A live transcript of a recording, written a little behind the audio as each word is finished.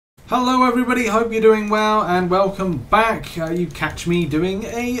Hello everybody, hope you're doing well and welcome back. You catch me doing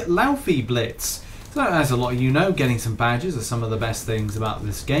a Laufey Blitz. So as a lot of you know, getting some badges are some of the best things about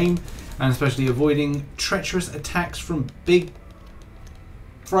this game, and especially avoiding treacherous attacks from big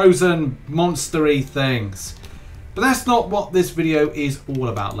frozen monstery things. But that's not what this video is all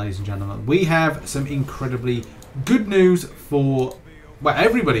about, ladies and gentlemen. We have some incredibly good news for, well,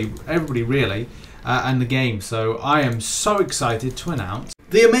 everybody really, and the game. So I am so excited to announce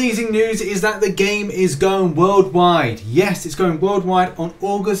the amazing news is that the game is going worldwide. Yes, it's going worldwide on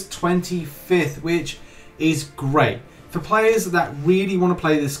August 25th, which is great. For players that really want to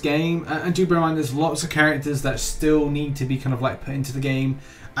play this game, and do bear in mind there's lots of characters that still need to be kind of like put into the game,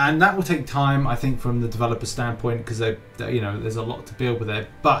 and that will take time, I think, from the developer standpoint, because you know, there's a lot to build with it.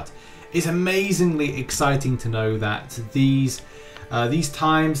 But it's amazingly exciting to know that these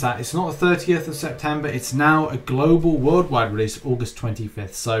times, that it's not the 30th of September, it's now a global worldwide release, August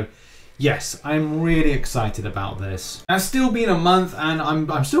 25th. So yes, I'm really excited about this. It's still been a month and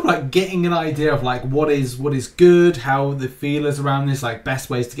I'm still like getting an idea of like what is good, how the feel is around this, like best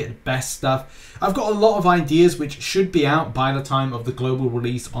ways to get the best stuff. I've got a lot of ideas which should be out by the time of the global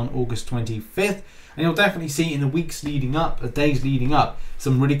release on August 25th. And you'll definitely see in the weeks leading up, the days leading up,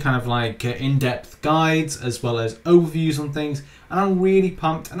 some really kind of like in-depth guides as well as overviews on things. And I'm really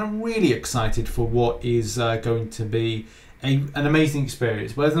pumped and I'm really excited for what is going to be an amazing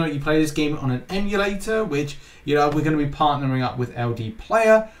experience. Whether or not you play this game on an emulator, which, you know, we're going to be partnering up with LD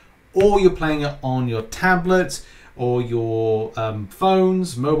Player, or you're playing it on your tablets or your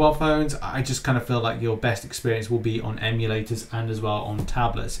phones, mobile phones. I just kind of feel like your best experience will be on emulators and as well on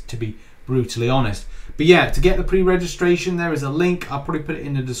tablets, to be brutally honest. But yeah, to get the pre-registration, there is a link. I'll probably put it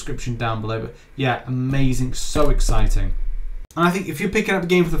in the description down below. But yeah, amazing, so exciting. And I think if you're picking up the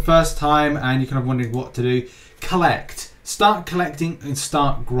game for the first time and you're kind of wondering what to do, start collecting and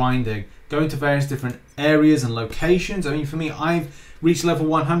start grinding. Go into various different areas and locations. I mean, for me, I've reached level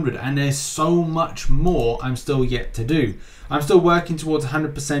 100 and there's so much more I'm still yet to do. I'm still working towards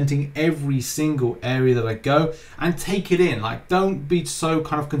 100%ing every single area that I go, and take it in. Like, don't be so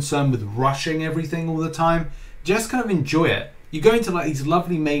kind of concerned with rushing everything all the time. Just kind of enjoy it. You go into like these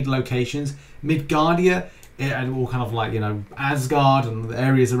lovely made locations, Midgardia, and all kind of like, you know, Asgard and the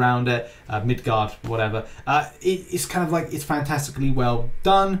areas around it, Midgard, whatever. It's kind of like, it's fantastically well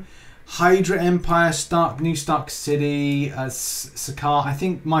done. Hydra Empire, New Stark City, Sakaar. I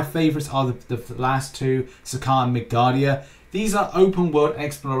think my favourites are the last two, Sakaar and Midgardia. These are open world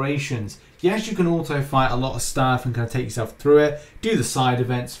explorations. Yes, you can auto fight a lot of stuff and kind of take yourself through it. Do the side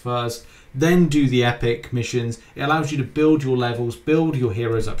events first, then do the epic missions. It allows you to build your levels, build your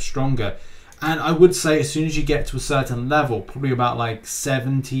heroes up stronger. And I would say as soon as you get to a certain level, probably about like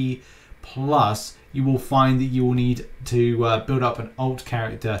 70 plus, you will find that you will need to build up an alt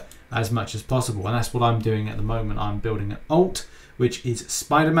character as much as possible. And that's what I'm doing at the moment. I'm building an alt, which is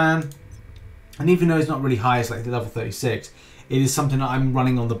Spider-Man. And even though it's not really high, it's like level 36, it is something that I'm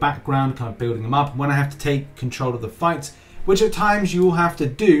running on the background, kind of building them up. When I have to take control of the fights, which at times you will have to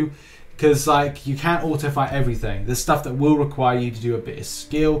do, because like you can't auto fight everything. There's stuff that will require you to do a bit of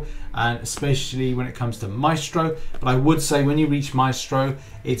skill, and especially when it comes to Maestro. But I would say when you reach Maestro,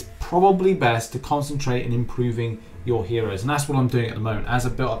 it's probably best to concentrate on improving your heroes, and that's what I'm doing at the moment. As I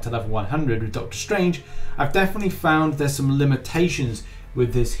built up to level 100 with Doctor Strange, I've definitely found there's some limitations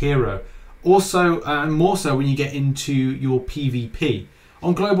with this hero. Also, and more so when you get into your PvP.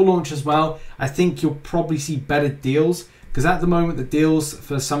 On global launch as well, I think you'll probably see better deals, because at the moment the deals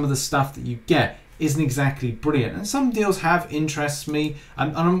for some of the stuff that you get isn't exactly brilliant, and some deals have interests me.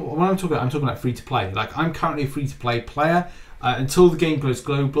 And when I'm talking about free to play. Like, I'm currently a free to play player. Until the game goes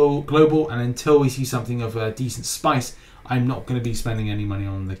global, and until we see something of a decent spice, I'm not going to be spending any money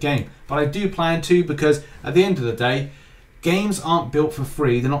on the game. But I do plan to, because at the end of the day, games aren't built for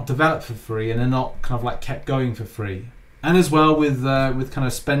free, they're not developed for free, and they're not kind of like kept going for free. And as well with kind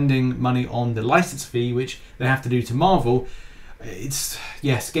of spending money on the license fee, which they have to do to Marvel, it's,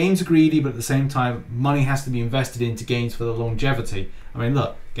 yes, games are greedy, but at the same time, money has to be invested into games for the longevity. I mean,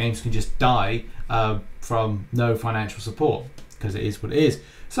 look, games can just die from no financial support, because it is what it is.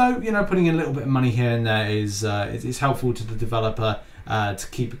 So, you know, putting in a little bit of money here and there is helpful to the developer to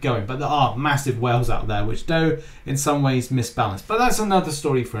keep it going. But there are massive whales out there which do in some ways misbalance. But that's another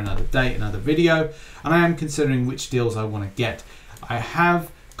story for another day, another video. And I am considering which deals I want to get. I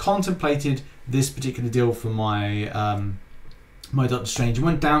have contemplated this particular deal for my my Doctor Strange. And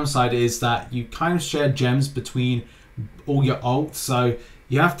one downside is that you kind of share gems between all your alts. So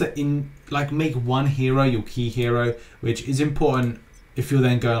you have to make one hero your key hero, which is important if you're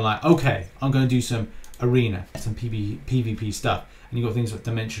then going like, okay, I'm going to do some arena, some PvP stuff. And you've got things like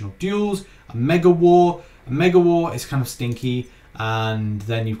Dimensional Duels, a Mega War. A Mega War is kind of stinky. And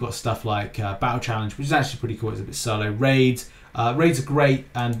then you've got stuff like Battle Challenge, which is actually pretty cool. It's a bit solo. Raids. Raids are great,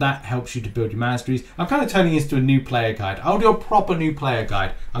 and that helps you to build your masteries. I'm kind of turning this to a new player guide. I'll do a proper new player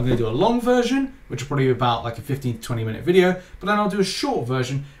guide. I'm going to do a long version, which will probably be about like a 15 to 20 minute video, but then I'll do a short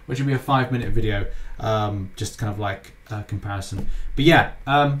version, which will be a 5-minute video, just kind of like comparison. But yeah,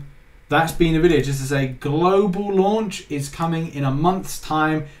 that's been the video. Just to say, global launch is coming in a month's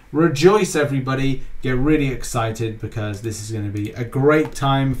time. Rejoice, everybody. Get really excited, because this is going to be a great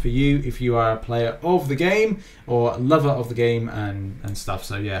time for you if you are a player of the game or a lover of the game and stuff.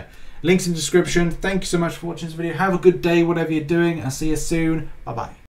 So yeah, links in the description. Thank you so much for watching this video. Have a good day, whatever you're doing. I'll see you soon. Bye-bye.